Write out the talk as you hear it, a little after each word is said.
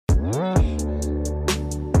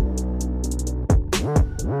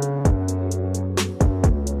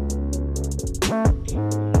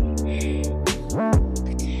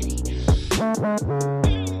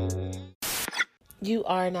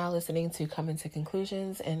are now listening to Coming to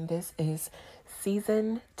Conclusions, and this is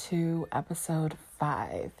Season 2, Episode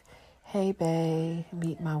 5. Hey Bae,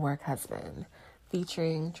 Meet My Work Husband,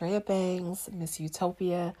 featuring Drea Bangs, Miss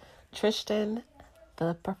Utopia, Tristan,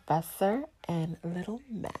 the Professor, and Little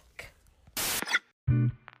Mac.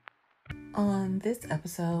 On this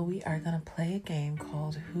episode, we are going to play a game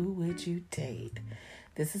called Who Would You Date?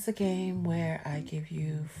 This is a game where I give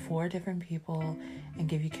you 4 different people and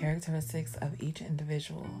give you characteristics of each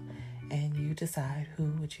individual, and you decide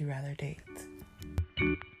who would you rather date.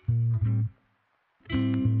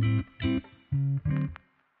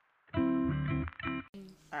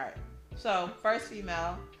 Alright, so first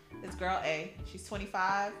female is girl A. She's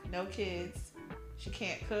 25, no kids, she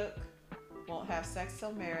can't cook, won't have sex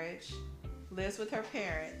till marriage, lives with her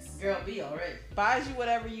parents. Girl B already. Buys you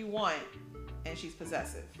whatever you want, and she's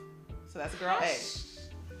possessive. So that's girl A.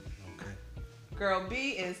 Okay. Girl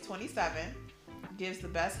B is 27, gives the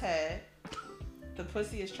best head, the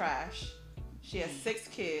pussy is trash, she has 6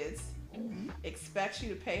 kids, expects you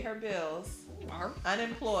to pay her bills,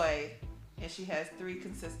 unemployed, and she has 3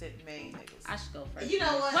 consistent main niggas. I should go first. You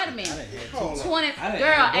know what? Wait a minute. Hold on. 20 I didn't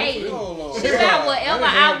girl have both A. of them. She got whatever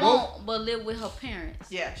I want, but live with her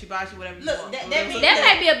parents. Yeah, she buys you whatever you Look, want. that Lives means with- That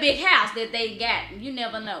might be a big house that they got. You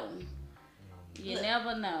never know. You Look.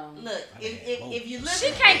 never know. Look, if you look,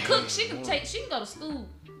 She can't cook. She can go to school.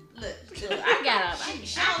 Look, I got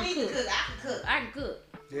she don't need to cook. I can cook. I can cook.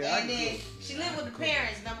 Yeah, And then she live with the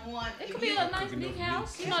parents. Number one, It if could be you- a nice big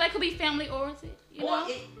house. You know, they could be family oriented. You know.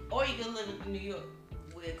 or you can live in New York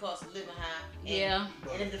where it costs a living high. And, Yeah.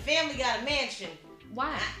 And if the family got a mansion,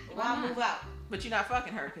 Why? why not? move out? But you're not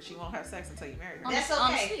fucking her because she won't have sex until you marry her. That's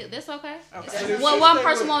On the okay. still, that's okay. Okay. What one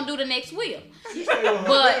person won't do, the next will.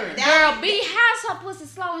 But That- girl B, how's her pussy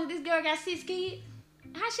slow and this girl got 6 kids?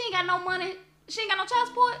 How she ain't got no money? She ain't got no child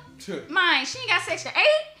support? Mine, she ain't got Section 8?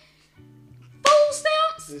 Food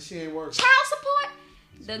stamps? She ain't working. Child support?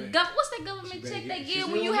 What's that She government better check get- they she give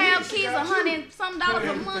still when you need have it. She kids, got $100 and some dollars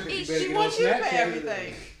a month She each? better She get wants on you to pay Snapchat.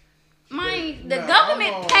 everything. Mine, the Nah,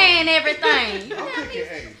 government I'm on- paying everything. You know I'm what I picking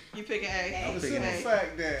mean? A. You picking A. The I'm simple picking A.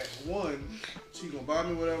 fact that, one, she gonna buy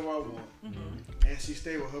me whatever I want, and she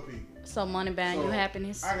stay with her people. So money buying So, you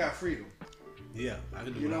happiness. I got freedom. Yeah, I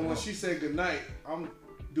can do You what I know, when want. she say good night, I'm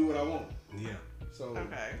do what I want. Yeah, So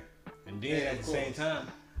Okay. and then Yeah, at of the same course. time,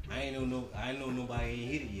 I know nobody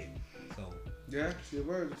ain't hit it yet. So yeah, she a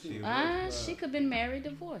virgin. She a virgin. She could been married,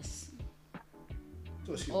 divorced.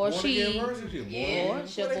 So she or born she- again virgin? Or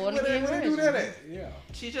she Where born they again where they do that virgin. at? yeah.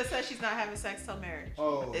 She just said she's not having sex till marriage.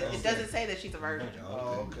 Oh, It okay. doesn't say that she's a virgin.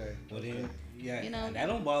 Oh, okay. Well then, yeah, You know- that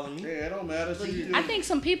don't bother me. Yeah, it don't matter. She I think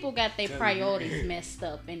some people got their Tell me. priorities messed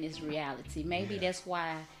up in this reality. Maybe Yeah. that's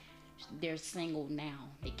why they're single now.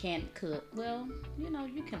 They can't cook. Well, you know,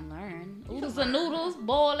 you can learn. Oodles and noodles,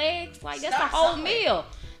 boiled eggs. Like, that's Start a whole somewhere. meal.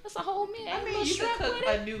 That's a whole meal. I Ain't mean, no you stress can cook with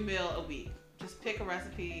it. a new meal a week. Just pick a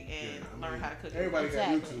recipe and learn how to cook it. everybody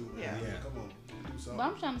Exactly. got YouTube. Yeah. Man. Come on, do something. But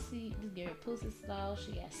I'm trying to see this girl pussy style.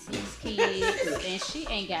 She got 6 kids, and she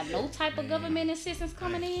ain't got no type of government assistance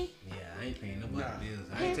coming in. Yeah, I ain't paying nobody Nah. bills.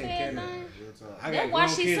 I Can't ain't taking pay care of nothing. that. Real talk. I That's got why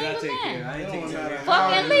grown she kids, I single take now. care of. I ain't It taking don't care of matter that. how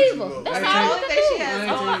Fucking rich leave you her. look. That's The all only I thing she can has do.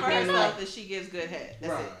 going Oh, for that's herself all. is she gives good head.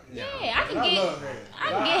 That's Right. it. Yeah, I can I get. love her. I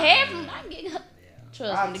can get half from. I can get.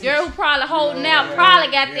 Trust I'll me, the teach girl you. who probably holding Yeah, out yeah,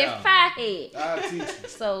 probably got yeah. that fire head. I'll teach you.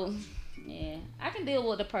 So, yeah, I can deal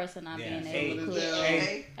with the person not Yeah. being able to cook.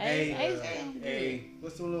 Hey, Hey, hey, hey.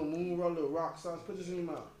 What's the little moon rock, little rock sauce? Put this in your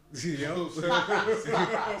mouth. Yo. Pop rocks,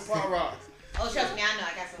 pop rocks. Pop rocks. Oh, trust me, I know.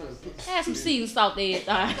 I got some. Add some season salt there,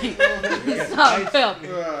 everything. Salt and pepper.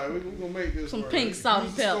 Alright, we gonna make this Some work. pink salt and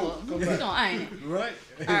Use pepper. scope. Come You back. don't ain't it? Right.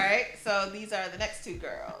 All right, so these are the next 2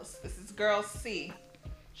 girls. This is girl C.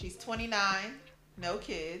 She's 29, no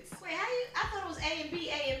kids. Wait, how you? I thought it was A and B,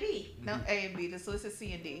 A and B. No A and B. This list is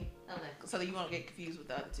C and D, Okay. so that you won't get confused with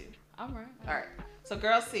the other 2. All right. All right. So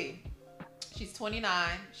girl C, she's 29.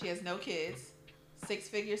 She has no kids.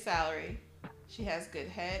 6-figure salary. She has good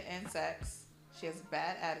head and sex. She has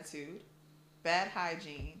bad attitude, bad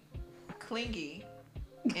hygiene, clingy,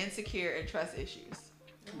 insecure, and trust issues.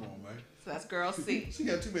 Come on, man. So that's girl C. She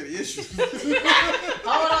got too many issues.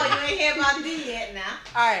 Hold on, you ain't hear about D yet now.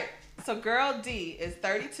 All right. So girl D is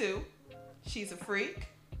 32. She's a freak.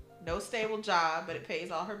 No stable job, but it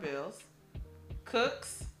pays all her bills.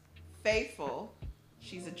 Cooks. Faithful.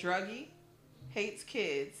 She's a druggie. Hates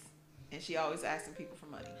kids. And she always asking people for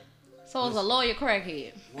money. So it's a lawyer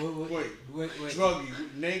crackhead. Wait. Wait.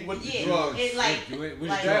 Druggy. Name what the Yeah, drugs. it's like Which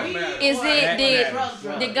like that weed matters. Is or- it did Drugs.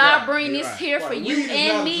 did God Right, bring you're this right. here for Right, you weed is and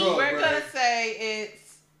not me? drugs. We're right. gonna say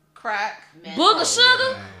it's crack, Man. Booger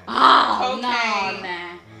sugar? Oh Cocaine. no,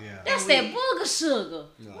 nah. Yeah. That's that booger sugar.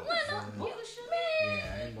 No. Booger sugar.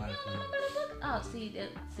 Yeah, I ain't buying it. Oh, see,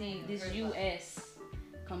 this U.S.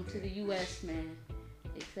 Come to the U.S., man.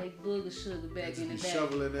 They say booger sugar back in the day.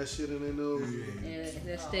 Shoveling that shit in their nose. Yeah,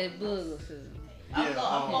 that's that booger sugar.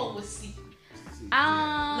 I'm going with C. Look,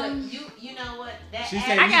 you know what?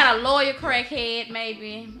 I got a lawyer crackhead,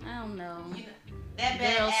 maybe. I don't know. You know, that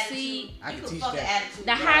bad Girl, attitude. see, I you can can teach fuck that. an attitude.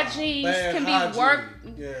 The hygiene Bad can be hygiene. worked.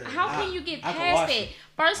 Yeah. How can you get I can past wash it? it.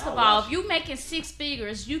 First of I'll all, wash if you making 6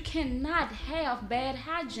 figures, you cannot have bad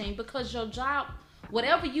hygiene because your job,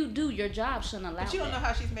 whatever you do, your job shouldn't allow. But you don't know that.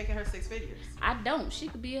 how she's making her 6 figures. I don't. She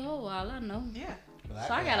could be a hoe. All I know. Yeah.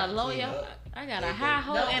 So I got a lawyer. I got a high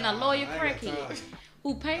hoe and a lawyer crackhead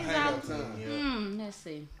who pays out. Let's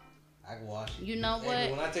see. I can wash it. You know Hey, what?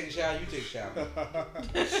 but when I take a shower, you take a shower.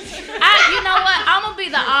 You know what? I'm gonna be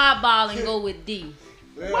the oddball and go with D.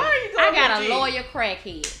 Why are you going I got with a D? lawyer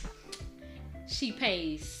crackhead. She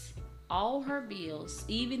pays all her bills,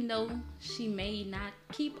 even though she may not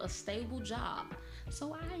keep a stable job.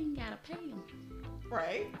 So I ain't gotta pay them.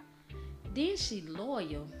 Right. Then she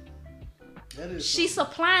loyal. That is She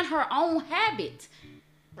supplying her own habit.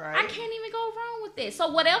 Right. I can't even go wrong with that. So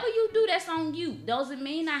whatever you do, that's on you. Doesn't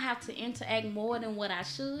mean I have to interact more than what I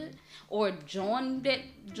should or join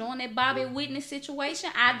that Bobby Whitney situation.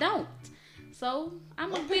 I don't. So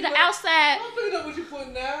I'm gonna be the outside. I'm picking up what you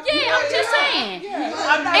putting down. Yeah, I'm just saying.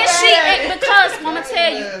 I'm not And mad. because I'm gonna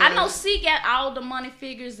tell you, I know C got all the money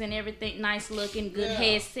figures and everything, nice looking, good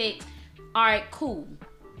head sex. All right, cool.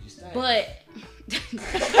 But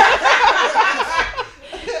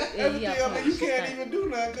everything. I mean, you can't even do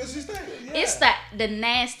nothing because she's staying. it's the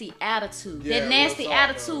nasty attitude. Yeah, That nasty real talk,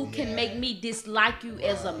 attitude though. can make me dislike you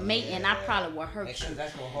as a mate, and I probably will hurt That's you. gonna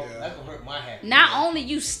hurt my happiness. Not only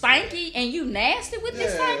you stanky and you nasty with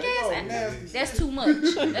this stank ass, that's too much.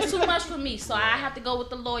 That's too much for me. So I have to go with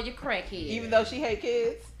the lawyer crackhead. Even though she hate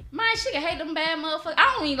kids. Man, she can hate them bad motherfuckers.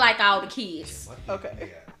 I don't even like all the kids.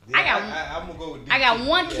 Okay. I'm gonna go with D. I got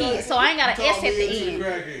one kid, so I ain't got an S at the end.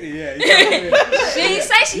 Yeah. She didn't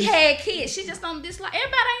say she had kids. She just don't dislike.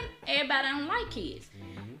 Everybody don't like kids.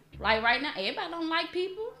 Like right now, everybody don't like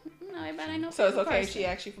people. You know, everybody ain't no. So it's people okay if person. she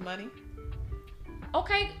asks you for money?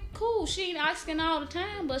 Okay, cool. She ain't asking all the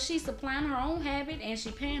time, but she's supplying her own habit and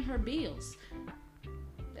she paying her bills.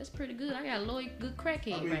 That's pretty good. I got a lawyer, good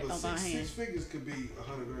crackhead I mean, right but on my six hands. figures could be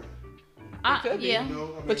 $100,000. could be, Yeah. You know?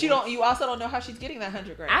 I mean, But you also don't know how she's getting that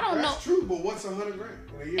 $100,000. I don't know. That's true, but what's $100,000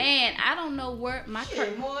 in a year? And I don't know where my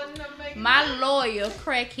Shit, more than them making my money. lawyer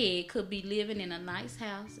crackhead could be living in a nice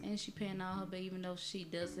house and she paying all her bill even though she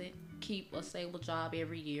doesn't keep a stable job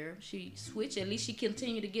every year. She switch, at least she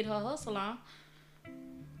continue to get her hustle on.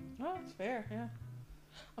 Oh, it's fair, yeah.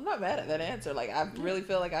 I'm not mad at that answer. Like, I really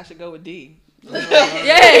feel like I should go with D. Yeah,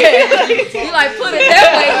 you like put it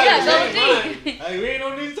that way. Yeah, go with D. Hey, we ain't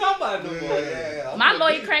on these talk about no more. Yeah. My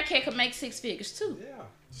lawyer crackhead could make 6 figures too. Yeah.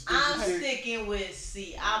 I'm sticking with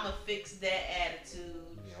C. I'ma fix that attitude.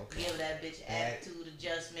 Yeah, okay. Give that bitch attitude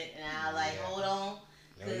adjustment, and I hold on.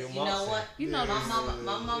 Know Cause your you mom know said. what? You know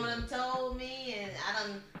My mama done told me, and I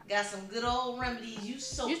done got some good old remedies. You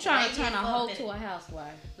soak. You trying right to turn here a for hoe minute. to a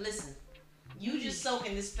housewife. Listen, you just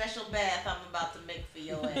soaking this special bath I'm about to make for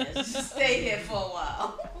your ass. Just stay here for a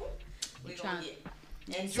while. We gonna trying-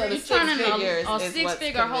 get. And So the You drink. turning figures a is 6 what's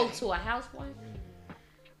figure hoe committing. to a housewife?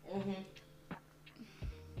 Mhm.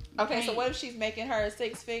 Okay, so what if she's making her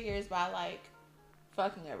 6 figures by, like,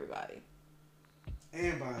 fucking everybody?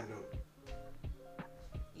 And buying dope.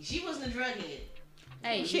 She wasn't a drug head.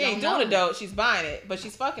 Hey, She you ain't don't doing know. a dope, she's buying it, but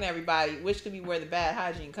she's fucking everybody, which could be where the bad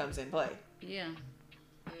hygiene comes in play. Yeah.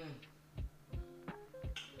 Mm.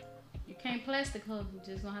 You can't plastic her. You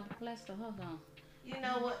just gonna have to plaster her down. You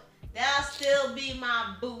know what? That'll still be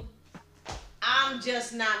my boo. I'm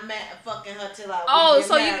just not mad fucking her till I. Oh, get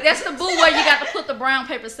so married. that's the boo where you got to put the brown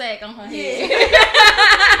paper sack on her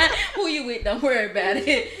head. Who you with? Don't worry about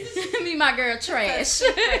it. Me, my girl, trash.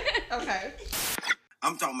 Okay.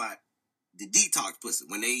 I'm talking about the detox pussy.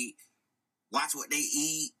 When they watch what they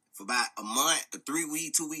eat for about a month, or 3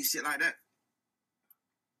 weeks, 2 weeks, shit like that.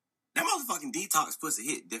 That motherfucking detox pussy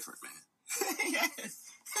hit different, man. Yes.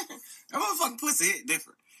 That motherfucking pussy hit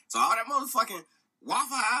different. So all that motherfucking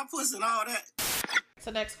Waffle Eye pussy and all that.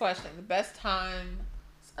 So next question. The best time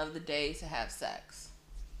of the day to have sex?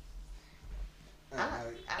 I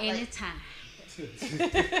like Anytime.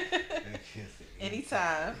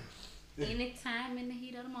 Anytime. Anytime in the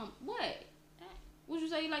heat of the moment. What? Would you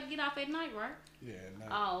say you like to get off at night, right? Yeah,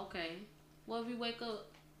 nah. Oh, okay. What if you wake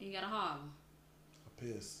up and you got a hog? A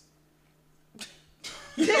piss.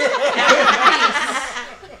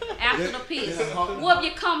 After the piss. What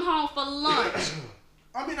if you come home for lunch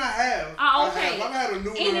I mean, I have. Oh, okay. I've had a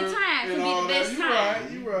noodler. Anytime can be the best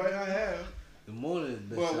time. You're right. I have. The morning is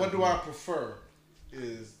best. But time what for do me. I prefer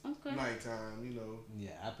is Okay. nighttime. You know.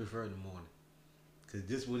 Yeah, I prefer the morning. Cause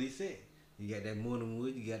just what he said. You got that morning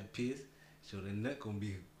wood. You got to piss. So the nut gonna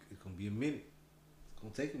be a minute. It's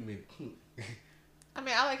gonna take a minute. I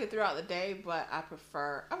mean, I like it throughout the day, but I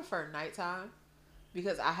prefer nighttime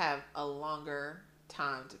because I have a longer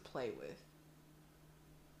time to play with.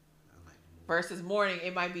 I like the morning. Versus morning,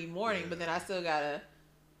 it might be morning, but then I still gotta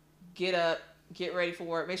get up, get ready for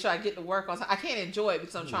work, make sure I get to work on time. I can't enjoy it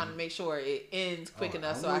because I'm trying to make sure it ends quick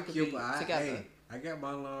enough so I can be together. Hey, I got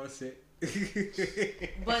my alarm set.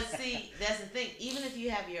 But see, that's the thing. Even if you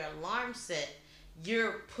have your alarm set,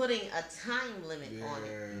 you're putting a time limit on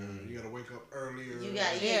it. You gotta wake up earlier. You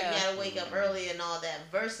gotta wake up early and all that.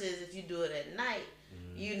 Versus if you do it at night,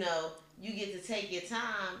 you know, you get to take your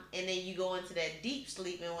time and then you go into that deep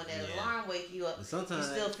sleep, and when that alarm wake you up, But sometimes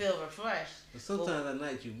you still feel refreshed. But sometimes at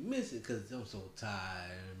night you miss it because I'm so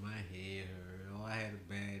tired, my head hurt, or I had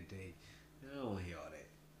a bad day. I don't want to hear all that.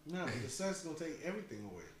 No, the sex gonna take everything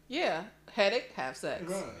away. Yeah, headache, have sex.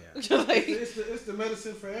 Right. Yeah. Like, It's the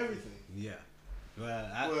medicine for everything. Yeah. Well,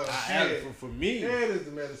 Head. for me, Head is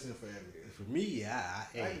the medicine for everything. for me, I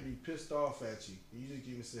I can be pissed off at you. You just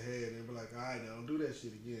give me some head and be like, all right, now don't do that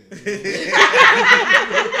shit again.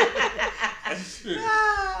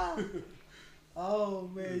 Oh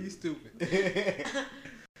man, you stupid.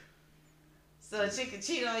 So a chick can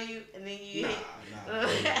cheat on you and then you hit. Nah.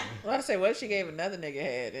 well, I say, what if she gave another nigga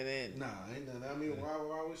head and then? Nah, ain't nothing. I mean,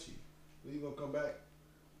 why would she? When you gonna come back?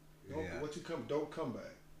 Don't come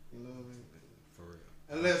back. You know what I mean? For real.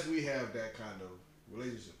 Unless we have that kind of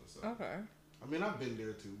relationship or something. Okay. I mean, I've been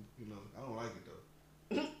there too. You know, I don't like it though.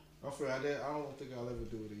 I don't think I'll ever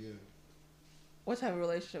do it again. What type of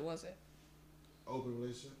relationship was it? Open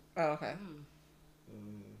relationship. Oh, okay.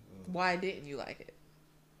 Why didn't you like it?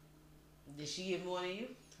 Did she get more than you?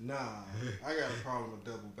 Nah, I got a problem with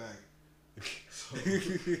double back. So,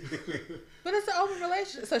 But it's an open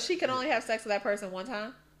relationship, so she can only have sex with that person one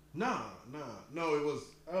time. no, it was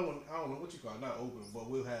I don't know what you call it, not open, but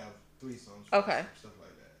we'll have threesomes, Okay. stuff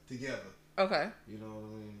like that together. Okay. You know what I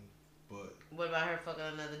mean? But What about her fucking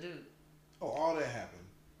another dude? all that happened.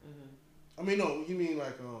 I mean, no, you mean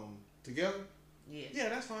like together? Yeah. Yeah,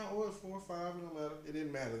 that's fine. Or 4 or 5, it don't matter. It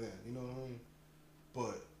didn't matter then. You know what I mean?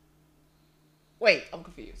 But Wait, I'm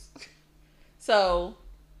confused. So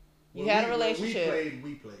you had a relationship.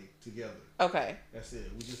 We played together. Okay. That's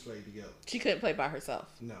it. We just played together. She couldn't play by herself.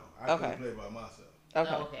 No, I Okay. couldn't play by myself,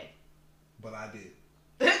 Okay. Oh, okay. but I did.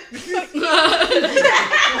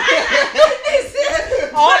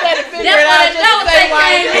 All that to figure it That's out what just to say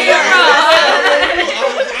why the it note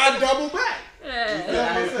didn't. came I double back. You know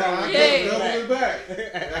what I'm saying? I Yeah. kept doubling back. I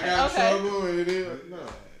got Okay. trouble and it is. No,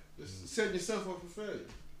 just setting yourself up for failure.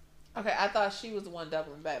 Okay, I thought she was the one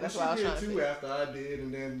doubling back. That's Well, why I she was trying did to too figure. after I did,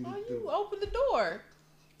 and then Oh, you opened the door.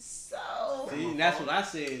 So See, that's what I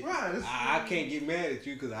said. Right, I can't get mad at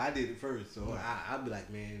you because I did it first. So I'll be like,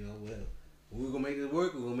 man, you know, well, we're gonna make it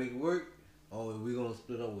work. We're gonna make it work, or we're gonna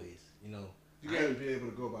split our ways. You know, you gotta be able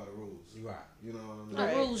to go by the rules. you're right. You know what I mean? The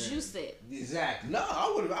Right. rules you set. Exactly. No, I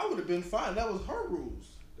would have been fine. That was her rules.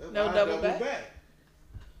 That's No why I double doubled back?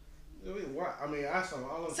 I mean, why? I mean, I saw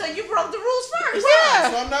all of So you broke the rules first. Yeah,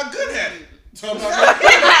 so I'm not good at it. So I'm not good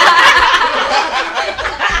at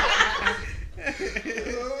it.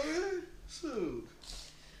 You know what I mean? Shoot.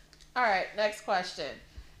 All right, next question.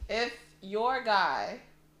 If your guy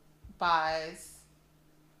buys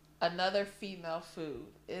another female food,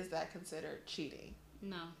 is that considered cheating?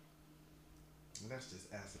 No. That's just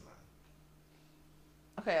asinine.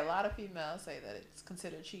 Okay, a lot of females say that it's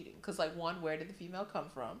considered cheating. Because, like, one, where did the female come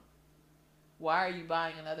from? Why are you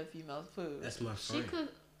buying another female's food? That's my She friend. could.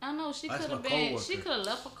 I know she That's could have my been. coworker. She could have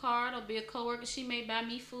left a card or be a coworker. She may buy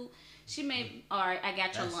me food. She may. All right, I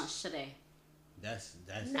got your That's- lunch today. That's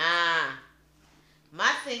Nah.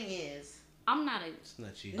 My thing is, I'm not it's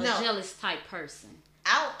not cheating. a No. jealous type person.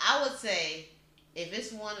 I would say if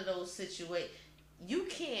it's one of those situations, you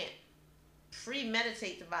can't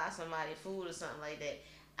premeditate to buy somebody food or something like that.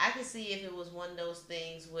 I could see if it was one of those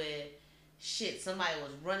things where shit, somebody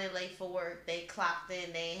was running late for work, they clocked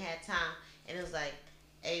in, they ain't had time, and it was like,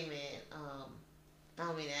 hey man, I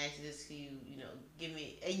don't mean to ask you this, can you know, give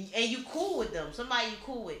me, and you cool with them, somebody you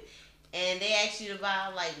cool with, and they ask you to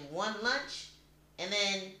buy like one lunch, and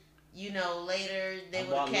then, you know, later they I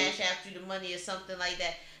would bought cash after you the money or something like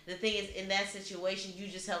that. The thing is, in that situation, you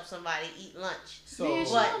just help somebody eat lunch. So Man,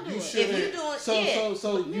 But Sean do you it. shouldn't. If you doing- So yeah.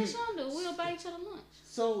 so Me you and Sean do. We'll buy each other lunch.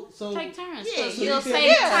 so Take turns. Yeah, 'Cause so it'll you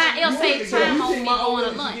save can- time. It'll you save can- time you on think me my old going to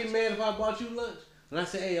lady should lunch. get mad if I bought you lunch? And I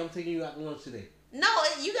say, hey, I'm taking you out to lunch today. No,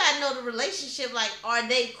 you gotta know the relationship. Like, are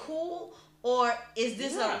they cool, or is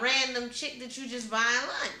this a random chick that you just buying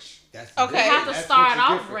lunch? That's You have to start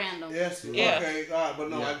off random. Yes, Yeah. okay, all right, but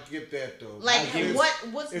no, I get that though. Like, I get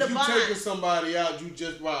what's if the you bond? taking somebody out, you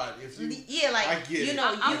just ride. If you, Like, I get it.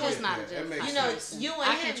 I'm you just and- not that. just That makes like sense. you and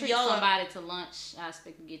I him, can treat y'all- somebody to lunch. I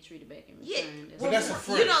expect to get treated back in Yeah, return. But that's a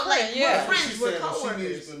friend. You know, like, Yeah. we're friends, She we're said she needs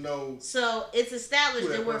coworkers. to know. So it's established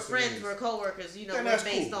Who that that we're person friends, is. we're coworkers. You know, Then we're that's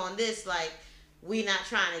based cool. on this. Like, we not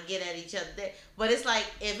trying to get at each other. But it's like,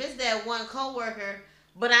 if it's that one coworker,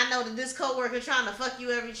 but I know that this coworker trying to fuck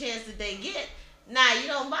you every chance that they get. Nah, you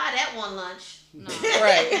don't buy that one lunch. No.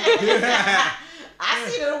 Right. I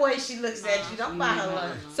see the way she looks at you. Don't buy her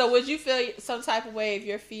lunch. So would you feel some type of way if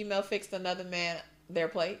your female fixed another man their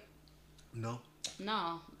plate? No.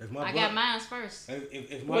 No. If my I brother- got mine first.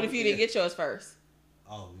 If my, What if you didn't get yours first?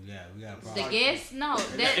 Oh, yeah, we got a The problem. guest, no.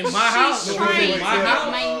 That In my house? she's No, wait, trained wait, to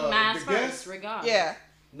wait, make the mine guest? first, regardless. Yeah.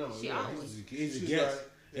 No, She yeah, always- He's a she's guest. right.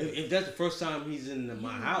 If that's the first time he's in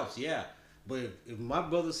my house, yeah. But if my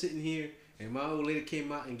brother's sitting here and my old lady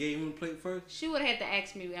came out and gave him a plate first, She would have to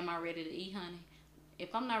ask me, am I ready to eat, honey?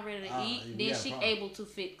 If I'm not ready to eat, you then got a she problem. able to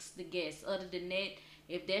fix the guest. Other than that,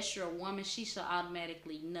 if that's your woman, she should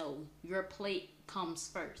automatically know your plate comes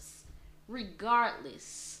first.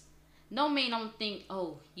 Regardless. No mean I'm think,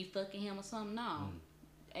 oh, you fucking him or something. No.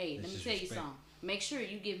 Hey, That's let me just tell you respect. something. Make sure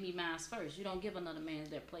you give me mine first. You don't give another man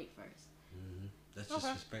their plate first. that's just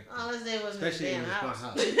respect. Unless they was in the Especially damn if it's my house.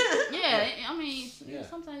 house. Yeah, I mean, Yeah.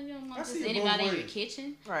 sometimes you don't I want see just it both anybody in your ways.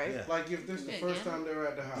 kitchen. Right. Yeah. Like if this the Yeah, first yeah. time they're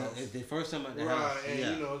at the house, If the first time at the right? house, And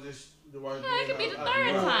yeah. you know, just the wife. Yeah, it could be the being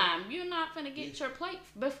third out- time. You're not finna get your plate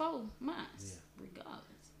before mine, regardless.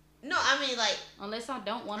 No, I mean, like, Unless I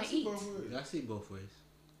don't I want to see eat. both ways. I see both ways.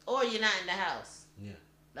 or you're not in the house. Yeah.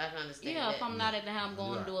 I can understand Yeah, that. if I'm not at the house, I'm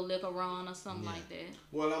going Right. to do a liquor run or something Yeah. like that.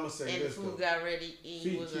 Well, I'm gonna say And the this food though. got ready, eat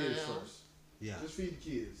Feed was kids around. first. Yeah. Just feed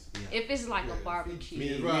kids. If it's like Yeah, a barbecue,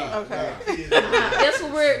 Me. Right. Okay. Right. Kids.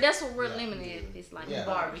 that's what we're limited. If it's like Yeah. a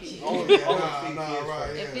barbecue. Oh, Yeah. nah, Feed nah, kids right.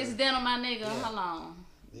 first. If yeah. it's dinner, my nigga, Yeah. hold on.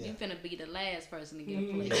 Yeah. You finna be the last person to get a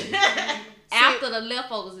Mm-hmm. plate. After the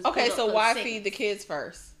leftovers is Okay, put up so for why seconds. feed the kids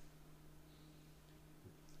first?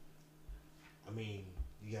 I mean,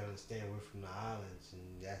 you gotta understand we're from the islands,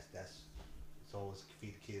 and that's it's always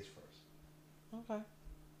feed the kids first. Okay.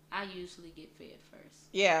 I usually get fed first.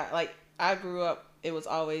 Yeah, like I grew up, it was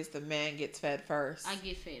always the man gets fed first, I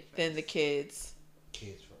get fed first. then the kids.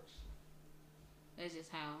 Kids first. That's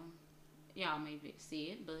just how y'all may see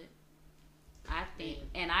it, but I think,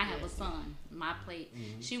 and I have a son. My plate,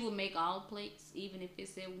 she will make all plates, even if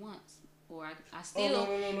it's at once, or I still,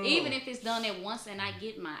 no. even if it's done at once and I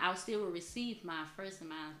get mine, I still will receive mine first, and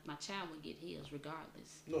my child will get his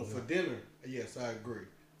regardless. No, for dinner, yes, I agree.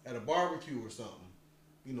 At a barbecue or something,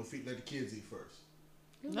 you know, let the kids eat first.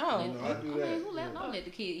 No. You know, I do that. Don't let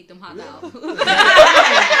the kid eat them hot Yeah. dogs.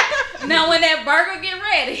 Now when that burger get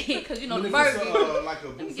ready, because you know But the if it's burger. like a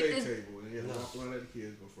me buffet get this- table, and you walk around, let the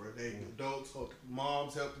kids go first. They adults,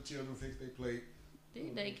 moms help the children fix their plate.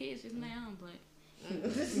 They kids just now, but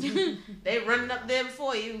They running up there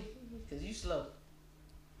before you, cause you slow.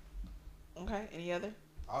 Okay, any other?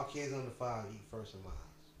 All kids under 5 eat first in my house.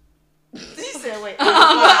 He said, "Wait,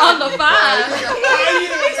 on the 5.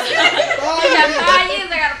 Oh, You got 5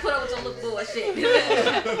 years, I gotta put up with your little bullshit. He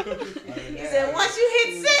said, once you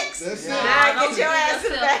hit 6, That's now it. I get your ass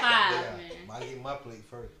in the back." 5, Yeah. man. I get my plate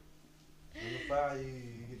first. On the 5, you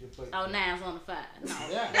get your plate. Oh, first. now it's on the 5. No,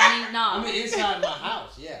 Yeah. I mean, no. I mean, inside my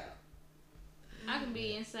house, yeah. I can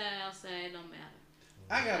be inside, outside, no matter.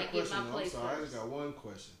 I got a I get question. my though. I'm plate sorry, I first. just got one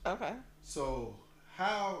question. Okay. So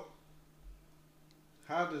how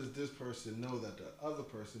does this person know that the other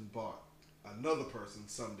person bought another person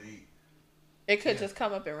something to eat? It could just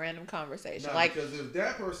come up in random conversation. Now, like, because if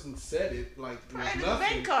that person said it like it was Right in the nothing,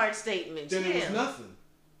 bank card statement. then it was yeah. nothing.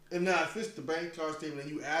 And now if it's the bank card statement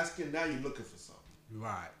and you asking, now you're looking for something.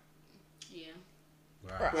 Right. Yeah.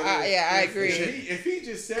 Right. But I agree. If he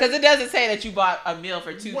just said, because it doesn't say that you bought a meal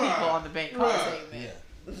for 2 Right. people on the bank card Right. statement.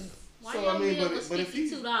 Yeah. Why So, your I mean, meal but- was but if he-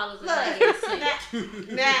 $52 and Look,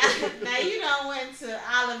 98 now you done went to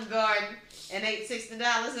Olive Garden and ate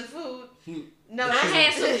 $60 in food. No, I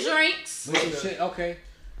had some drinks. Shit, okay.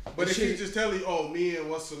 but if he shit- just tell you, oh, me and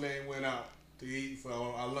what's her name went out to eat for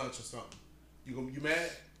our lunch or something, you mad?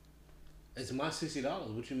 It's my $60.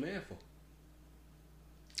 What you mad for?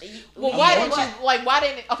 Well, I'm why didn't working. you like? Why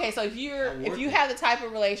didn't? Okay, so if I'm you working. have the type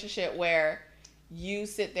of relationship where you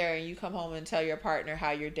sit there and you come home and tell your partner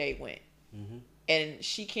how your date went, Mm-hmm. and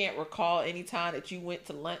she can't recall any time that you went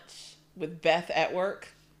to lunch with Beth at work,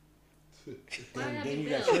 Why Then gotta you be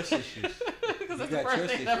got Bill? trust issues. Because You it's the got first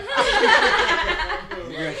trust thing issues. that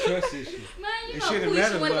You got trust issues. Man, you It know shouldn't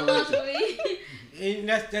matter Quisha went to what I lunch want with me. And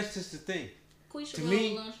that's just the thing. Quisha To went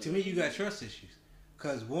me, lunch to with me, you got trust issues.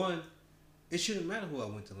 Cause one, it shouldn't matter who I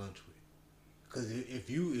went to lunch with. Cause if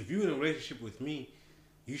you in a relationship with me,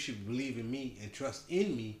 you should believe in me and trust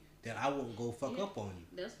in me that I won't go fuck up on you.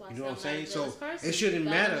 That's why You know what I'm saying? not a So jealous person. it shouldn't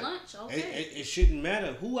Got a matter. Lunch, okay. It shouldn't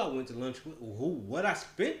matter who I went to lunch with, or what I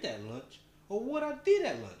spent at lunch, or what I did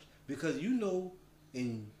at lunch, because you know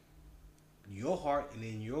in your heart and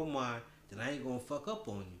in your mind that I ain't gonna fuck up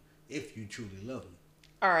on you if you truly love me.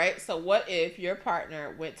 All right. So what if your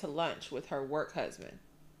partner went to lunch with her work husband?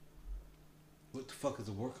 What the fuck is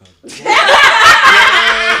a work husband? You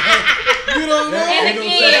don't know. And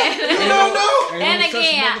again, You don't know. and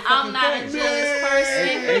again, I'm not a jealous person.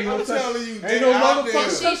 Ain't no I'm such- telling you, ain't they no out motherfucker-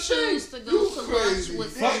 there. If she choose to go You to lunch crazy.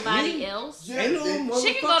 with Fuck somebody me. else, Yeah, Ain't no they-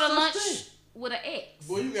 she can go to motherfucker lunch such thing. with an ex.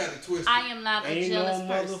 Boy, you got it twisted. I am not a Ain't no jealous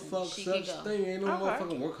person. motherfucker She can such go. thing. Ain't no Okay.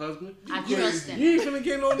 motherfucking work husband. I crazy. trust him. You ain't finna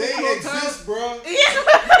get no They time. exist, bro. They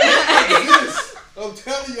exist. I'm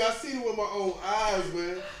telling you, I see them with my own eyes,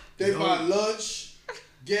 man. They No. buy lunch,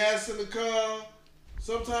 gas in the car.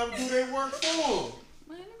 Sometimes do they work for them.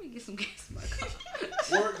 Man, let me get some gas in my car.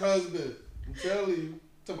 Work husband. I'm telling you.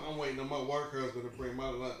 I'm waiting on my work husband to bring my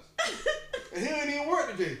lunch. And he ain't even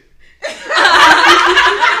work today.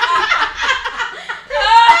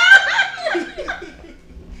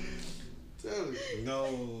 Tell you.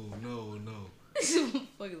 No.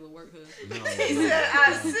 Fuck is a work husband. No. He said,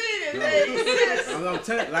 I seen it, man. I'm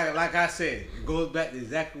telling, like I said, it goes back to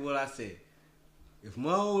exactly what I said. If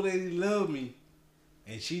my old lady loved me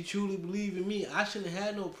and she truly believed in me, I shouldn't have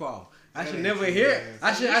had no problem. I should ain't never true, hear. man.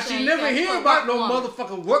 I should saying never you got hear your about work no woman.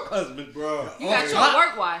 motherfucking work husband. Bro. You got Okay. your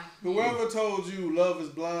work wife. Whoever told you love is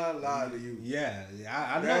blind lied to you. Yeah,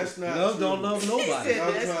 I know. That's not Love true. don't love nobody.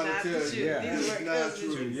 I'm That's trying not to the tell truth. you. Yeah. These That's work not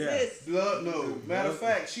husbands true. Yeah. exist. Love, no. Matter of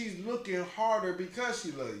fact, she's looking harder because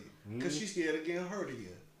she love you. Because she's scared of getting hurt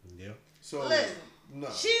again. Yeah. So, Listen, no.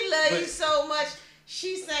 She love you But- so much.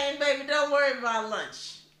 She's saying, baby, don't worry about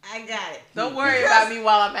lunch. I got it. Don't worry about me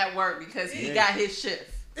while I'm at work because he Yeah. got his shift.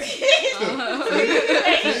 He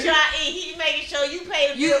making sure you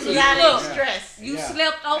pay the You- bills you without look. any stress. You Yeah.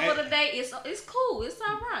 slept over And- today. It's cool. It's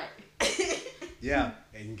all right. Yeah.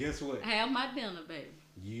 And guess what? Have my dinner, baby.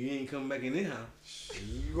 You ain't come back in this house.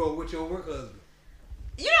 You go with your work husband.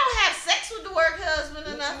 You don't have sex with the work husband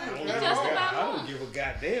or nothing. It's just about I don't lunch. give a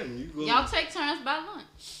goddamn. You go. Y'all take turns by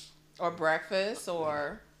lunch. Or breakfast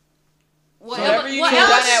or Whatever, you whatever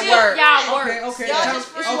done at shift work. y'all work. Okay. Y'all time- just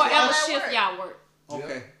free okay, Whatever at shift work. y'all work.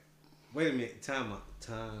 Okay. Wait a minute. Time out.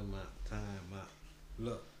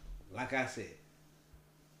 Look, like I said,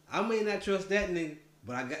 I may not trust that nigga,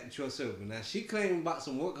 but I got to trust her. But now she claiming about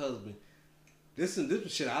some work husband. This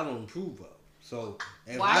is shit I don't approve of. So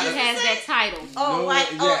if Why I, he has that title? Oh, No,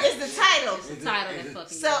 like, yeah. oh, it's the title. It's the title that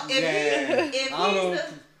fucking. So if Yeah. he, if I don't. he's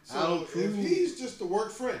the, So I don't if prove he's just a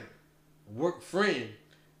work friend, work friend.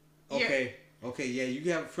 Okay. Okay. Yeah, you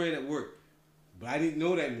can have a friend at work, but I didn't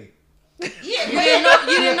know that nigga. yeah, You but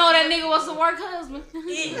didn't know that nigga was a work husband.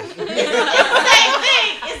 it's the same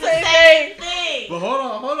thing. It's the same thing. But hold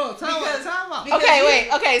on. Time out. Because okay, you-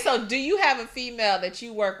 wait. Okay, so do you have a female that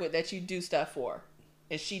you work with that you do stuff for,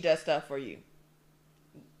 and she does stuff for you?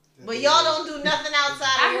 But y'all don't do nothing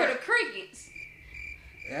outside I of heard work. the crickets.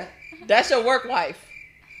 Yeah. That's your work wife.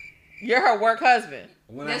 You're her work husband.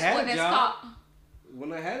 When That's I had what a that's job, called.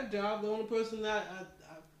 when I had a job, the only person I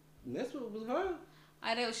messed with was her.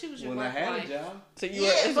 She was your When I work had wife. a job. So you were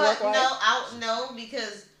Yeah, his but work wife. no,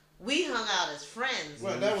 because we hung out as friends.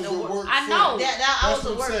 right, that was The your work- work I friend. know. That I was That's a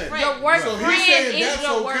what I'm work saying. friend. Your work So he's friend saying is that's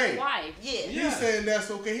your okay. work wife. Yeah. He's saying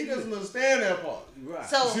that's okay. He doesn't understand that part. Right.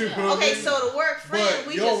 So See what I okay, mean? so the work friend But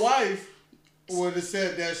we your just wife would have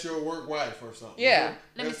said that's your work wife or something. Yeah.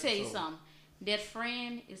 Let me That's- tell you so- something. That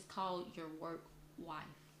friend is called your work wife.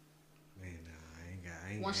 Man, nah,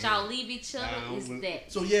 I ain't Once got. y'all leave each other, Nah, it's but-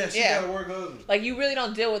 that. So yeah, she Yeah. got a work husband. Like you really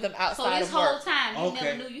don't deal with them So outside this of whole work. time, you Okay.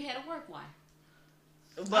 never knew you had a work wife.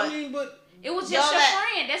 but I mean, but It was just Y'all your that-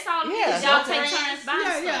 friend. That's all. it Yeah, is. Y'all okay. take turns buying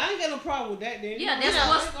yeah, stuff. I ain't got no problem with that. Then Yeah, that's You know,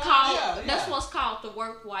 what's called. yeah. That's what's called the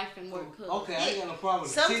work wife and work husband. Okay, I ain't got no problem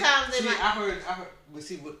with Sometimes that. they See, might- I heard, but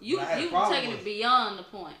see, what You what I had a you problem taking with, it beyond the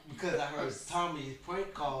point. because I heard Tommy's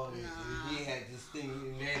prank call and Nah. he had this thing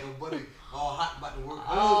and there ain't nobody all hot about the work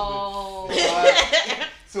Oh, husband.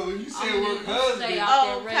 So when you say I'm work gonna husband, stay out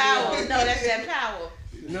oh, there power. radio. No, that's that power.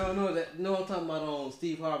 no, I'm talking about on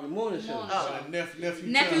Steve Harvey Morning Show. Morning Oh. Nephew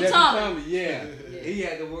Nephew Tommy. Tommy. Yeah. He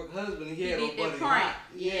had the work husband and he had He did nobody that prank. hot.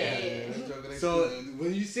 Yeah. That joker they So still-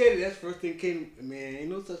 when you said it, that's the first thing came. Man, ain't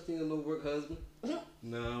no such thing as no work husband.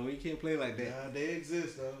 No, we can't play like that. Nah, they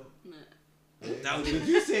exist though. No, but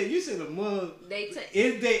you said a mug. They take.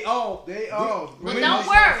 If they off, They off. But Really don't just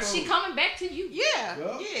worry, on she phone. coming back to you. Yeah.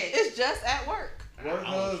 Yup. Yeah. It's just at work. Work I don't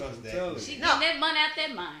husband, trust that. tell She you. getting that money out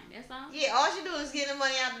that mind. That's all. Yeah, all she do is get the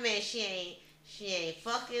money out the man. She ain't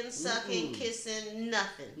fucking, sucking, kissing,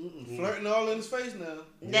 nothing. Flirting all in his face now.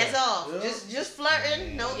 That's all. Yeah. Just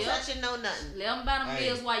flirting, no Yeah. touching, no nothing. Let them buy them Hey.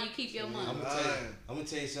 bills while you keep your money. I'm gonna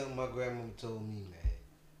tell you something my grandmama told me, man.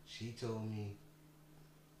 She told me,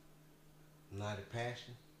 not a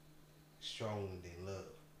passion, stronger than love.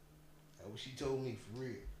 That's what she told me for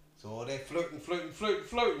real. So all that flirting,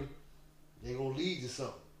 they gonna lead to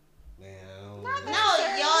something. Man, I don't know. No,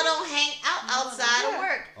 y'all don't hang out outside of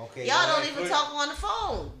work. Okay, Y'all don't that even flirt- talk on the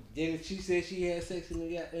phone. Then she said she had sex in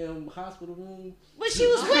the goddamn hospital room. But she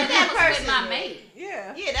was with that person. With my mate.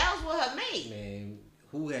 Yeah. Yeah, that was with her mate. Man,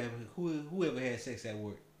 whoever had sex at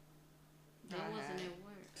work? That I wasn't had. at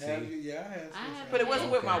work. Have you? Yeah, I have. I have. But it wasn't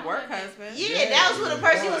with my Okay. work husband. Yeah, that was with a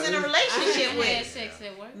person who was in a I relationship haven't had with. sex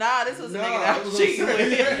at work. Nah, this was a No, nigga that I I was was cheating gonna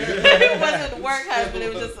with. say. It wasn't the work husband. It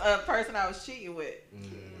was just a person I was cheating with.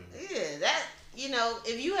 Yeah, that, you know,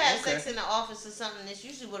 if you have Okay. sex in the office or something, it's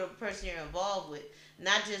usually with a person you're involved with.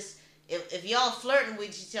 Not just, if y'all flirting with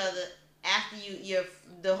each other after you're,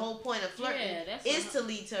 the whole point of flirting Yeah, that's is what- to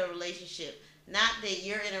lead to a relationship. Not that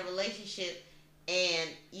you're in a relationship and,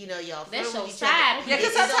 you know, y'all That's flirting your with each side other. Yeah, piece.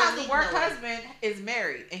 because It don't sometimes the lead work nowhere. husband is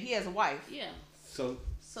married and he has a wife. Yeah. So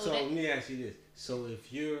So so that- let me ask you this. So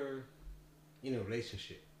if you're in a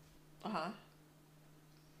relationship,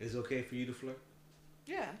 it's okay for you to flirt?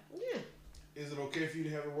 Yeah. Yeah. Is it okay for you to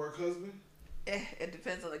have a work husband? It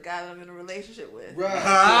depends on the guy that I'm in a relationship with. Right.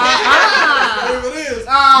 Ah. Whatever it is. You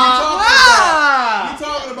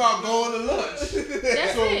talking about going to lunch.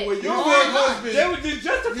 That's so it. when your Going work to lunch. husband, They would just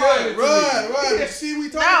justify yeah, it. to right. me. See, we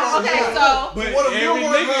talking No, about okay, that. so- But what if your every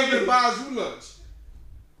work nigga husband is- buys you lunch?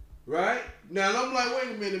 Right? Now I'm like,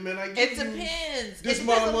 wait a minute, man. I It give you depends. It this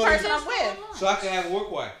depends on the amount of person I'm with. So I can have a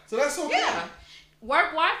work wife. So that's okay. Yeah.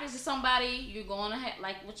 Work wife is somebody you're going to have,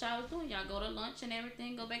 like what y'all was doing. Y'all go to lunch and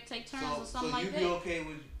everything, go back, take turns or something like you'd that. be okay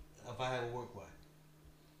with if I had a work wife?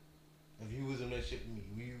 If you was in a relationship with me,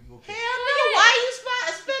 would you be okay? Hell no. Why you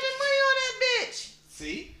spending money on that bitch?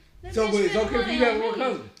 See? That So bitch but it's spend okay for money you to have on a work me.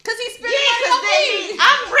 husband? Because he's Yeah, spending money because on me.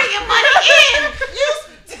 I'm bringing money in.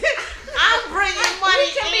 I'm bringing money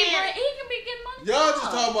He can be in. he can be getting money. Y'all too.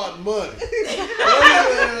 just talking about money.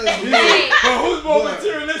 Hey, But who's more But-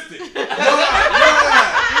 materialistic? Right.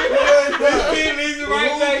 It leads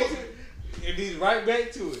right back to it. Leads right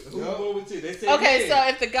back to it. Who's Yup. more materialistic? They say Okay, men. so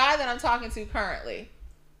if the guy that I'm talking to currently,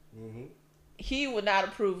 Mhm. he would not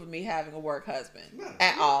approve of me having a work husband No.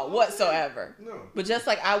 at all, whatsoever. No. But just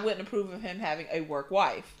like I wouldn't approve of him having a work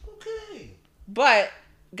wife. Okay. But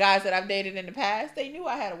guys that I've dated in the past, they knew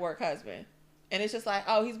I had a work husband. And it's just like,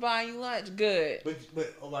 oh, he's buying you lunch. Good.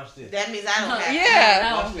 But watch this. That means I don't have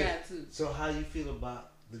Yeah. Watch I don't this. got to. So how you feel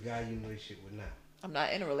about the guy you in a relationship with now? I'm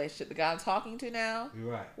not in a relationship. The guy I'm talking to now,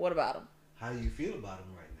 You're right. what about him? How do you feel about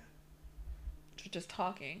him right now? We're just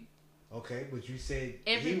talking. Okay, but you said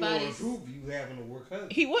he Everybody's- won't approve you having a work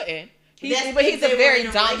husband. He wouldn't. That's But he's if they a were very in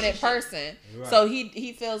a dominant relationship. person. Right. So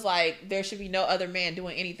he feels like there should be no other man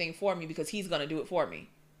doing anything for me because he's going to do it for me.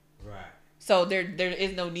 Right. So there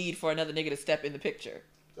is no need for another nigga to step in the picture.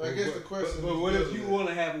 So I guess the question But is what if this, you man. want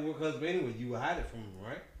to have a work husband anyway? You would hide it from him,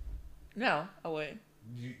 right? No, I wouldn't.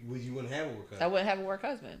 Would you wouldn't have a work I husband? wouldn't have a work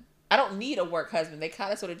husband. I don't need a work husband. They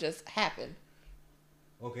kind of sort of just happen.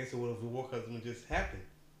 Okay, so what if the work husband just happened?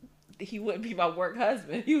 He wouldn't be my work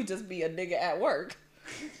husband. He would just be a nigga at work.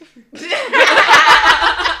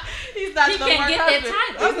 He's not He no can't work get that husband.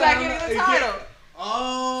 title. He's not getting the He title. can't-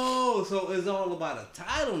 Oh, so it's all about a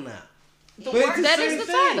title now. The But it's work, the That same is the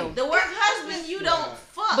thing. title. the work husband you don't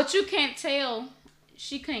fuck. But you can't tell.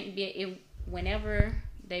 She can't be. Whenever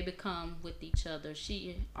they become with each other,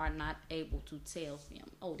 she are not able to tell him,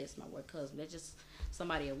 "Oh, that's my work husband." That's just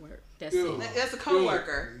somebody at work. That's Yeah. it. That's a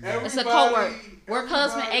coworker. It's a Everybody- coworker. Work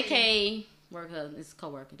husband, everybody- aka work husband, is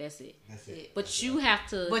coworker. That's it. That's it. But you have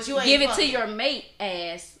to But you ain't give it to fucking. your mate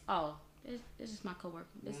as, "Oh, this is my coworker."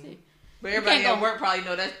 That's it. But everybody can't at go- work probably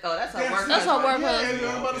know that. Oh, that's a work That's husband. her work Yeah, husband.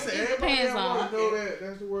 I'm about to say, It everybody depends at work on- know that.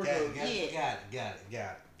 That's the work husband. Got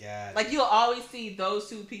Yeah. it. Like you'll always see those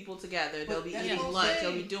two people together. They'll be That's eating what I'm lunch. saying.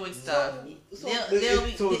 They'll be doing stuff. So They'll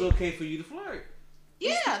be- it's okay for you to flirt.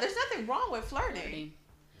 Yeah, there's nothing wrong with flirting.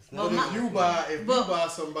 It's But not But if you buy but-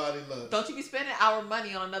 somebody lunch, Don't you be spending our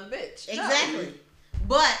money on another bitch. No. Exactly.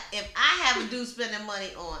 But if I have a dude spending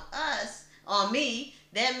money on us, on me,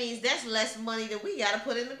 that means that's less money that we gotta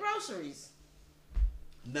put in the groceries.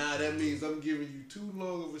 nah, that means I'm giving you too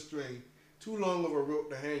long of a string too long of a rope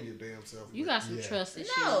to hang your damn self. You with. got some trust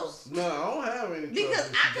issues. No. No, I don't have any. Because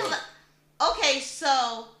trust I issues, can. Okay,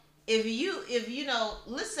 so if you know,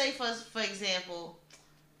 let's say for example,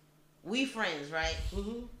 we friends, right?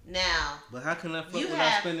 Mhm. Now, But how can I fuck You without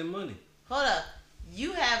have- spending money? hold up.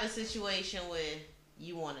 You have a situation where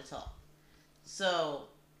you want to talk. So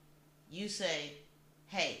you say,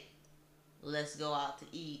 hey, let's go out to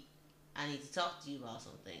eat. I need to talk to you about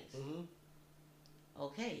some things. Mhm.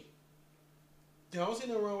 Okay. Yeah, I don't see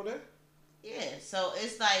nothing wrong with that. Yeah. So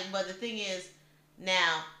it's like, but the thing is,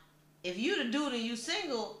 now, if you the dude and you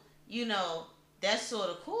single, you know, that's sort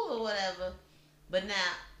of cool or whatever. But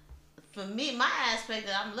now, for me, my aspect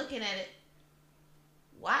that I'm looking at it,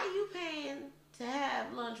 why you paying to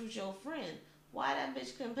have lunch with your friend? Why that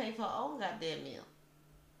bitch couldn't pay for her own goddamn meal?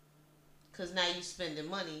 Because now you spending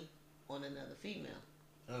money on another female.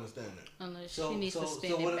 I understand that. Unless So, she needs to so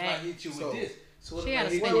spend what it if I back. hit you So- with this? So what She if I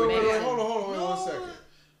gotta hit spend you it with back. this? Hold on, No. 1 second.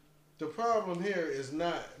 The problem here is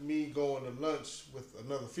not me going to lunch with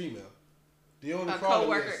another female. The only A problem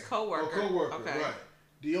coworker- is coworker. A coworker, Okay. right?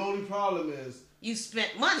 The only problem is You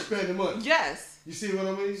spent money. spending money. Yes. You see what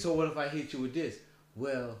I mean? So what if I hit you with this?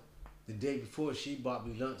 Well, the day before she bought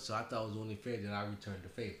me lunch, so I thought it was only fair that I returned the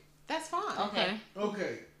favor. That's fine. Okay.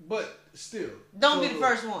 Okay, but still, Don't so be the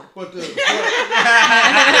first one. But the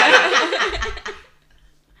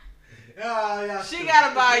She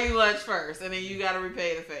gotta buy you lunch first, and then you gotta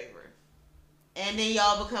repay the favor. And then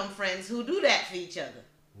y'all become friends who do that for each other.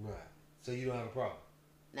 Right. So you don't have a problem.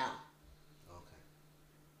 No. Okay.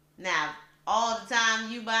 Now, all the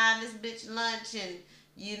time you buying this bitch lunch and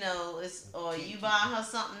you know it's or you buying her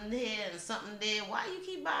something here and something there. Why you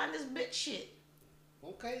keep buying this bitch shit?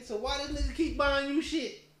 Okay. So why this nigga keep buying you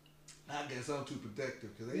shit? I guess I'm too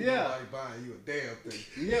protective because ain't Yeah. nobody buying you a damn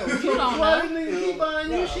thing. Yeah. You don't why know. this nigga keep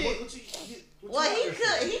buying you Nah, shit? Well, he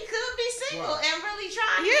could be single Right. and really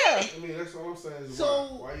trying to Yeah. get it. I mean, that's all I'm saying. Is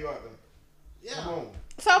So- why you out there? Yeah. Come on.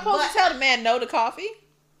 So I'm supposed But- to tell the man no to coffee?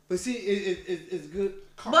 But see, it's good.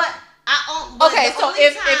 But but Okay, the so only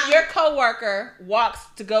if time- your coworker walks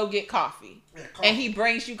to go get coffee Yeah, and he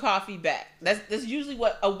brings you coffee back, that's usually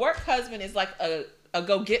what a work husband is like. A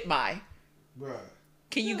go get my. Right.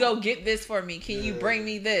 Can you go get this for me? Can you Yeah, bring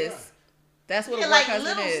me this? right. That's what yeah, a work like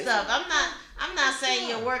husband little is. stuff. I'm not saying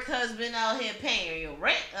your work husband out here paying your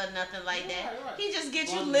rent or nothing like that. Right, right. He just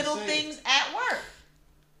gets Well, you I'm little just saying. things at work.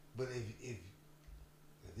 But if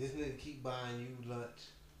this nigga keep buying you lunch,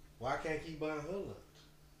 why can't I keep buying her lunch?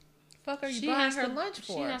 Fuck are you She buying has her to- lunch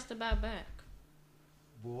She for? has to buy back.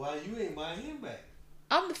 But why you ain't buying him back?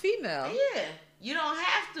 I'm the female. Yeah, you don't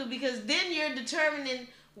have to because then you're determining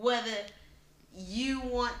whether you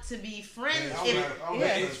want to be friends. I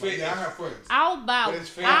have friends. I'll But buy. it's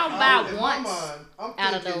fair. I'll buy in once. my mind, I'm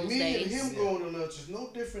out of thinking those me days. and him Yeah. going to lunch is no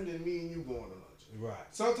different than me and you going to lunch. Right.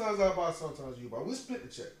 Sometimes I buy, sometimes you buy. We split the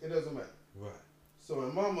check. It doesn't matter. Right. So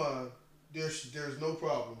in my mind, there's no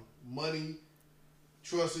problem. Money,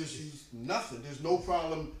 trust issues, nothing. There's no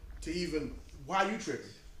problem to even why you tripping.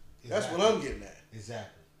 That's what I'm getting at.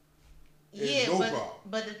 Exactly. There's Yeah, no but problem.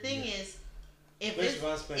 but the thing is, if Especially if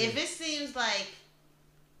I spend if it seems like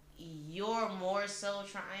you're more so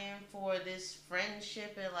trying for this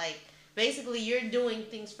friendship and like basically you're doing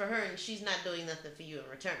things for her and she's not doing nothing for you in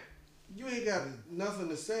return. You ain't got nothing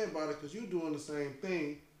to say about it because you're doing the same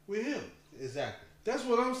thing with him. Exactly. That's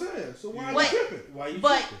what I'm saying. So why are Wait. you tripping? Why you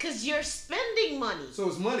But tripping? because you're spending money. So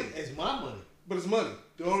it's money. It's my money. But it's money.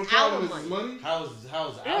 The only It's problem our is it's money. How's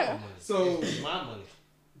Yeah. our money? So- it's my money.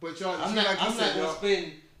 But y'all, I'm see, not. like you I'm said, not gonna y'all,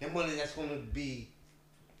 spend that money that's gonna be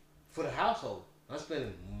for the household. I'm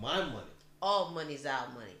spending my money. All money's our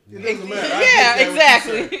money. it doesn't matter. I Yeah, get that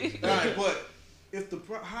what you exactly. said. All right, but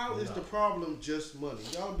if how is the problem just money?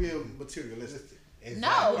 Y'all being materialistic. No.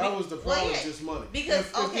 How is the Well, problem yeah, just money? because,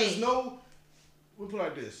 if okay. there's no, we put it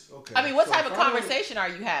like this. Okay. I mean, what so type if of I don't- conversation are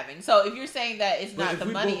you having? So if you're saying that it's But not if the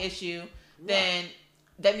we money both- issue, then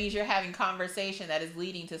that means you're having conversation that is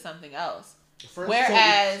leading to something else. Friendship-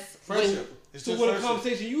 Whereas friendship. It's So just what a friendship.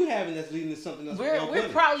 conversation you having that's leading to something else? we're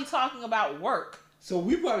probably talking about work, So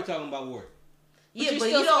we probably talking about work. but Yeah, you're but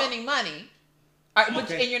still you don't. spending money.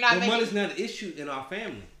 But and you're not but making. money's not an issue in our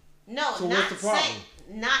family. No, So not what's the problem?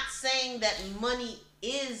 not saying that money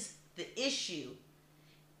is the issue.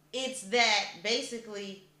 It's that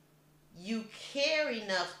basically you care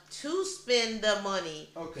enough to spend the money.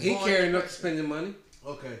 Okay. He On caring the enough to person. spend the money.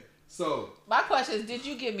 Okay. So My question is, did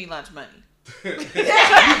you give me lunch money?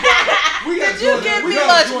 we got Did you give me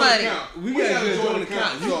lunch money? We got to join the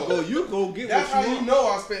account. So You go get that's what how you you want. know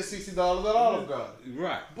I spent $60 at Olive Garden.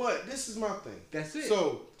 Right. But this is my thing. That's it.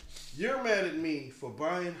 So you're mad at me for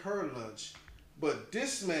buying her lunch, but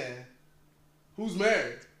this man who's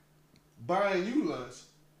married buying you lunch.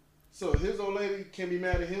 So his old lady can be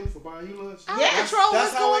mad at him for buying you lunch? I Yes, don't control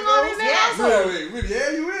what's how it going on goes? in their Yes. household. Really? Yeah,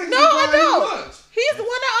 you is. No, He I buying you don't. lunch. He's the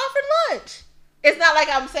one that offered lunch. It's not like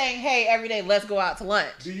I'm saying, hey, every day, let's go out to lunch.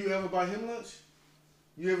 Do you ever buy him lunch?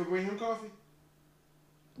 You ever bring him coffee?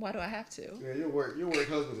 Why do I have to? Yeah, your work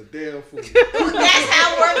husband's a damn fool. That's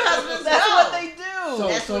how work husbands That's go. what they do.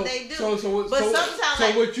 That's what they do. But so sometimes,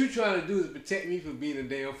 like- what you trying to do is protect me from being a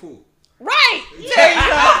damn fool. Right. There you go.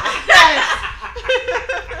 Yes.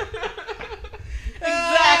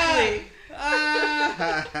 Exactly.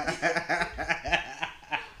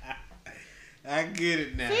 I get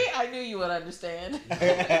it now. See, I knew you would understand.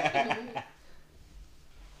 I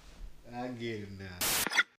get it now.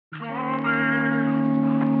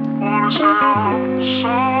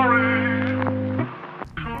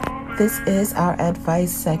 This is our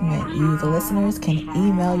advice segment. You, the listeners, can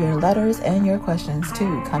email your letters and your questions to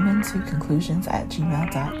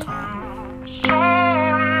comingtoconclusions@gmail.com.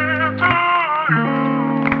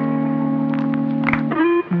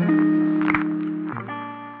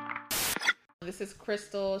 This is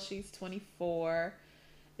Crystal. She's 24.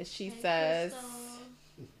 She Hey, says, Crystal.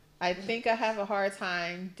 I think I have a hard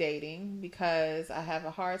time dating because I have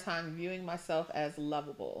a hard time viewing myself as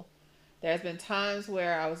lovable. There's been times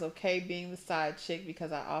where I was okay being the side chick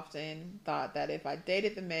because I often thought that if I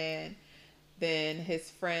dated the man, then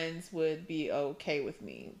his friends would be okay with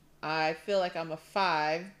me. I feel like I'm a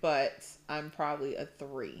 5, but I'm probably a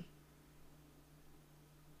 3.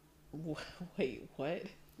 Wait, what?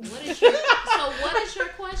 What is your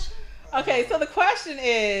question? Okay, so the question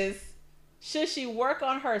is, should she work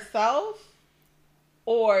on herself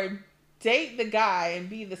or date the guy and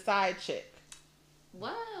be the side chick?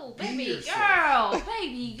 Whoa, Be baby yourself. girl,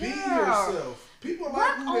 baby girl. Be yourself. People like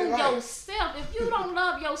Work who they on like. yourself. If you don't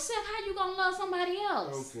love yourself, how you gonna love somebody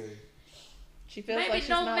else? Okay. She feels Baby, like she's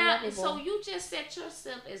don't not matter. lovable. So you just set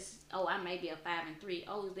yourself as, oh, I may be a 5 and 3.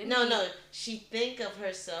 Oh, that No, means- no. She think of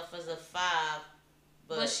herself as a 5,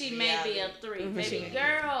 But she may be a 3. Mhm. Baby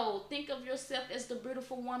girl, think of yourself as the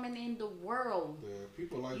beautiful woman in the world. Yeah,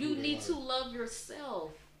 people like You who they need like. to love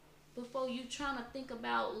yourself before you trying to think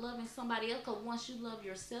about loving somebody else. Because once you love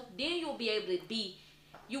yourself, then you'll be able to be.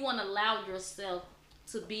 You want to allow yourself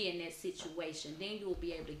to be in that situation. Then you'll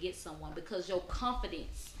be able to get someone because your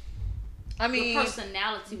confidence, I mean, your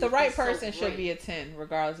personality. the will right be so person should great. be a 10,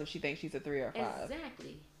 regardless if she thinks she's a 3 or 5.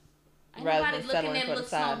 Exactly. Ain't Rather nobody than looking settling at for the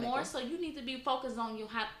looks no side more. nigga. So you need to be focused on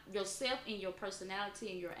yourself and your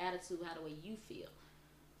personality and your attitude, how the way you feel.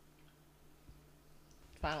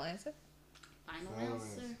 Final answer? Final Final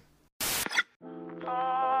answer. answer.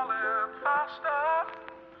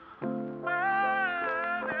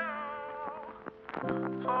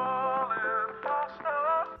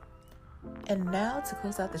 And now, to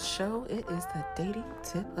close out the show, it is the dating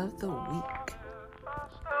tip of the week.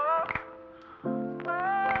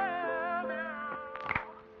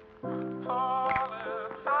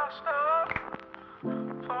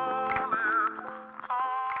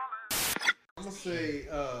 I'm gonna say,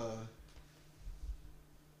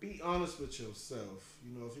 be honest with yourself.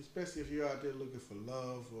 You know, especially if you're out there looking for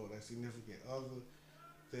love or that significant other,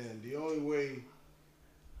 then the only way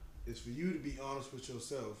is for you to be honest with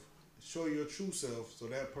yourself. Show your true self, so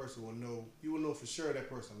that person will know. You will know for sure that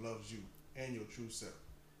person loves you and your true self.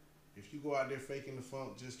 If you go out there faking the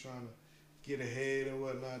funk, just trying to get ahead and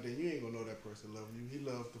whatnot, then you ain't gonna know that person loves you. He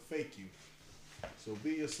loves to fake you. So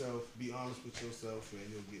be yourself. Be honest with yourself, and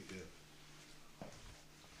you'll get there.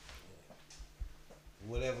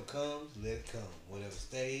 Whatever comes, let it come. Whatever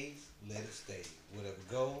stays, let it stay. Whatever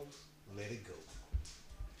goes, let it go.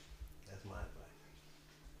 That's my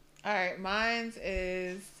advice. All right, mine's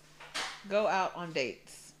is go out on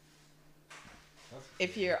dates.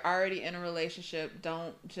 If you're already in a relationship,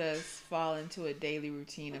 don't just fall into a daily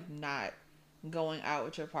routine of not going out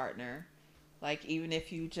with your partner. Like, even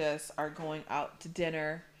if you just are going out to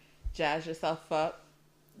dinner, jazz yourself up,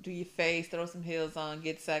 do your face, throw some heels on,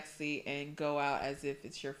 get sexy, and go out as if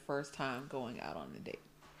it's your first time going out on a date.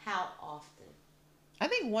 How often? I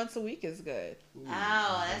think once a week is good. Ooh,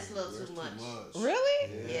 Oh, that's a little too much.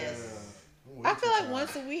 Really? Yeah. Yes. I'm way I feel too like tired.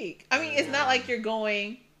 once a week. I mean, it's not like you're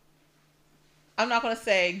going. I'm not going to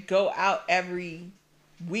say go out every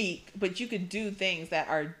week, but you could do things that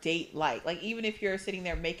are date like. Like, even if you're sitting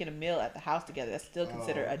there making a meal at the house together, that's still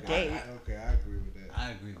considered a okay. date. Okay, I agree with that.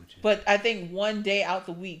 I agree with you. But I think one day out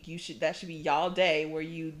the week, that should be y'all day where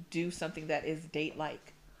you do something that is date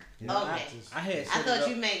like. You know, Okay. I had I set it thought up-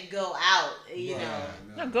 you meant go out, you Right,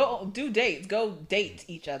 know. No, go do dates. Go date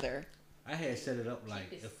each other. I had set it up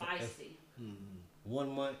like It's if spicy. 1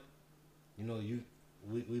 month, you know, you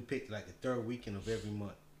we picked like the third weekend of every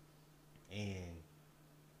month, and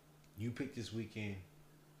you pick this weekend.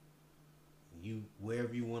 You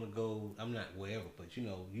wherever you want to go. I'm not wherever, but you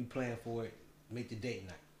know you plan for it. Make the date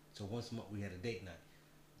night. So once a month we had a date night.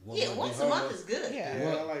 Once a month is good.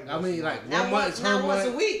 Yeah. I like like Not one month is her not once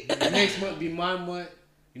month. a week. The next month be my month.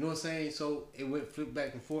 You know what I'm saying? So it went flip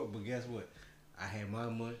back and forth. But guess what? I had my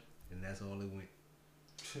month, and that's all it went.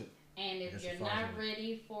 And if That's you're a not fine one.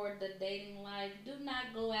 ready for the dating life, do not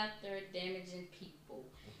go out there damaging people.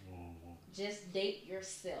 Just date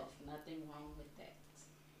yourself. Nothing wrong with that.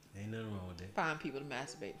 Ain't nothing wrong with that. Find people to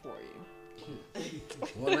masturbate for you.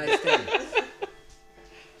 One night stands.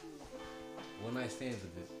 One night stands are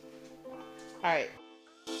good. All right.